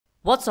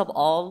What's up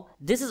all,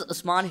 this is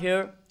Usman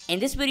here. In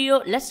this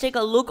video, let's take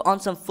a look on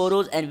some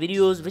photos and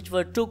videos which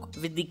were took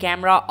with the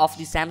camera of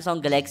the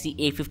Samsung Galaxy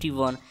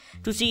A51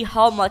 to see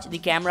how much the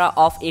camera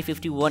of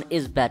A51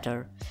 is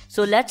better.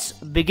 So let's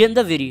begin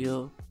the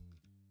video.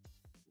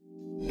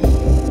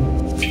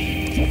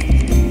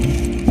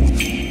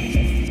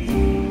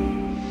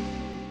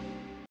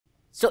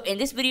 So in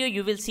this video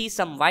you will see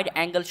some wide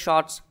angle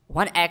shots,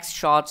 1x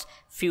shots,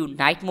 few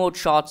night mode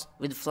shots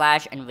with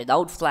flash and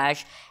without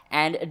flash,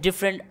 and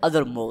different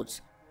other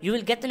modes. You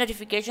will get the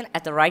notification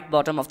at the right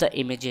bottom of the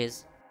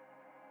images.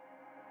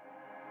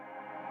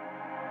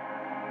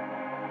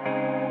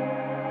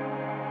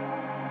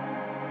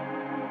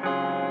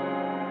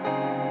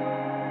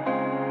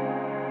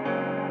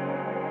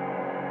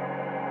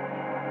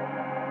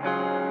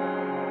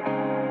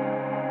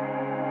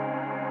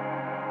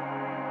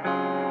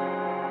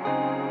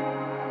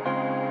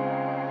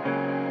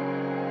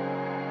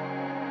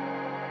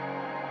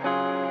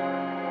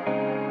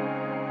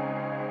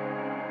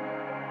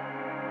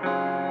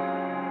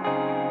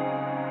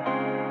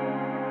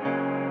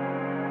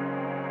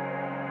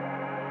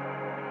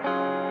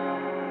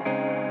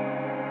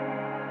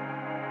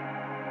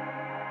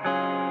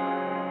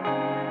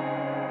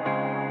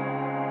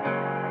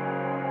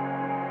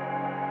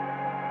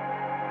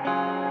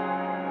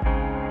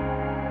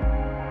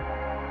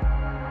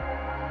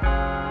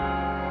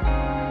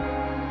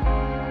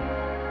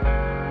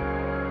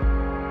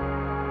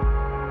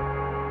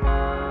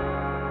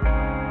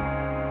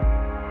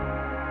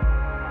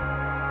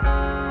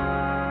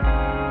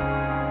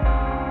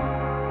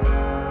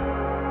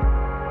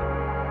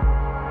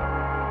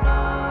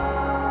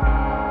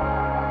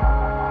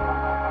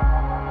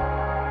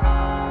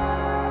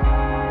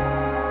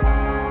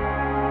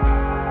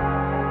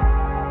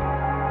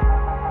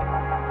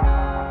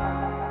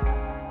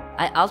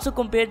 I also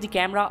compared the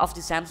camera of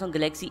the Samsung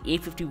Galaxy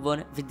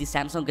A51 with the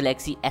Samsung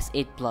Galaxy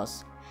S8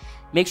 Plus.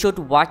 Make sure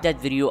to watch that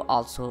video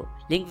also.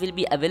 Link will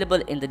be available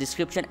in the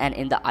description and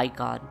in the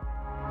iCard.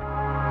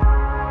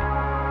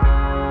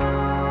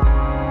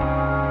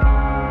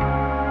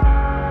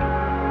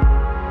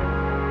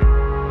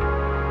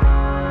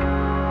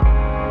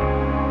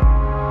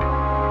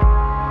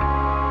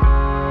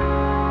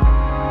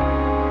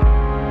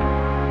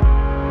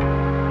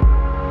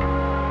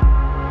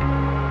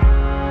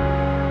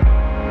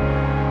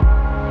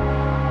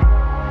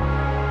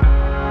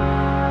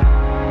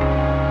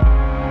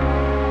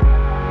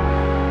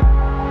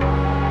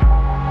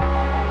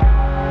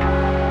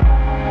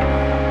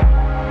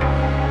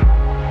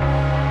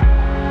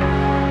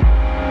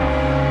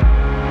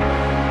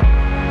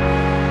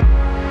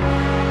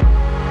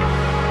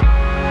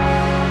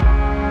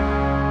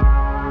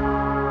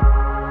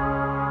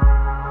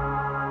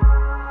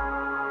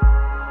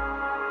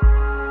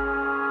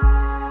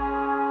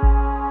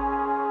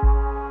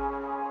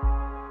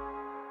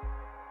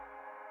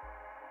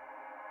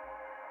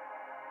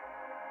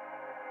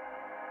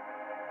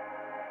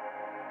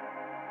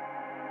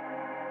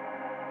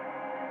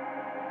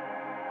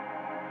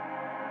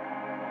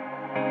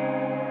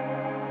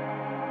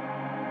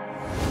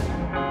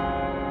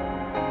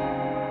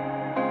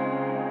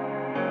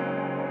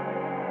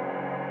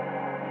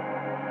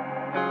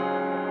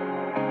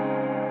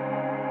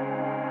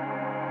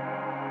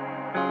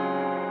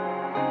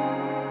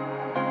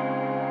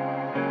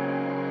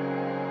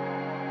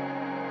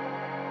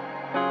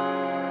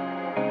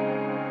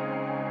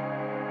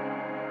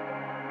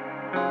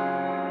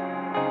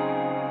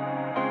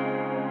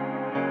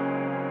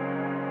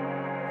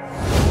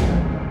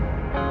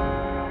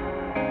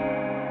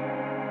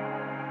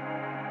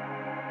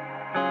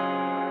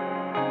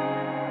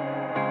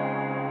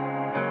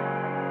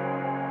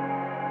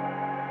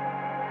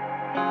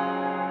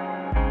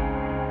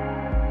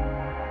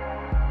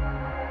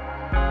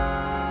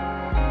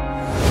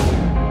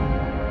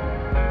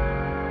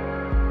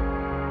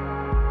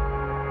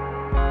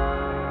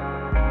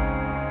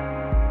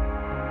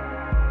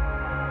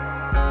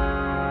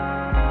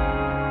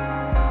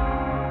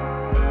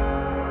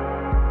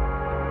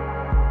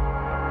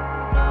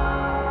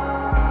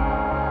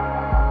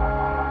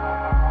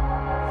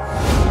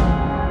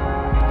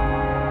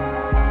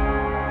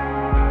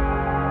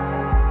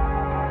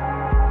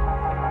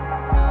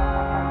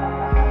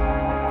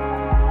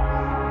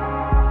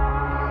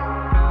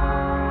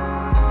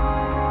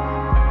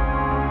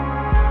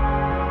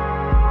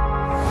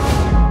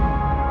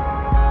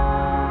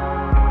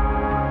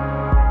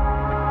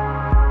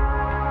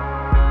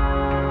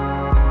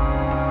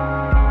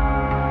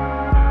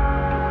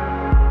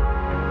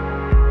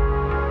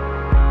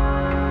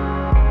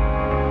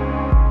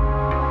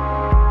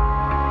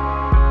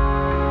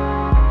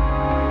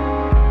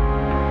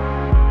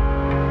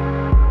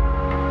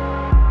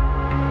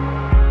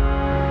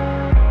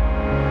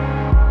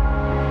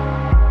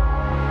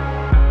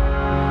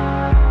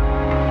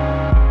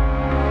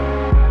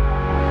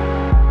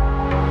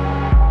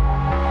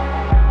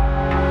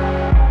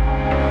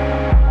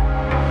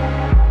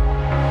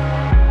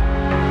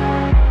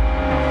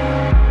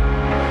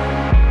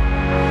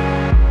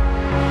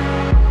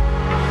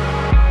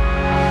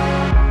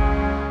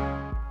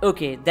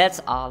 Okay,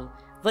 that's all.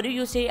 What do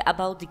you say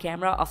about the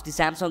camera of the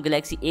Samsung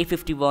Galaxy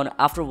A51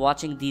 after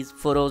watching these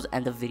photos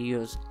and the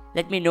videos?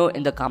 Let me know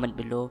in the comment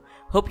below.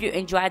 Hope you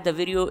enjoyed the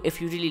video. If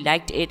you really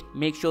liked it,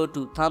 make sure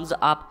to thumbs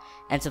up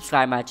and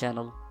subscribe my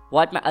channel.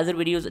 Watch my other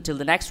videos. Till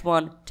the next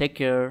one, take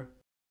care.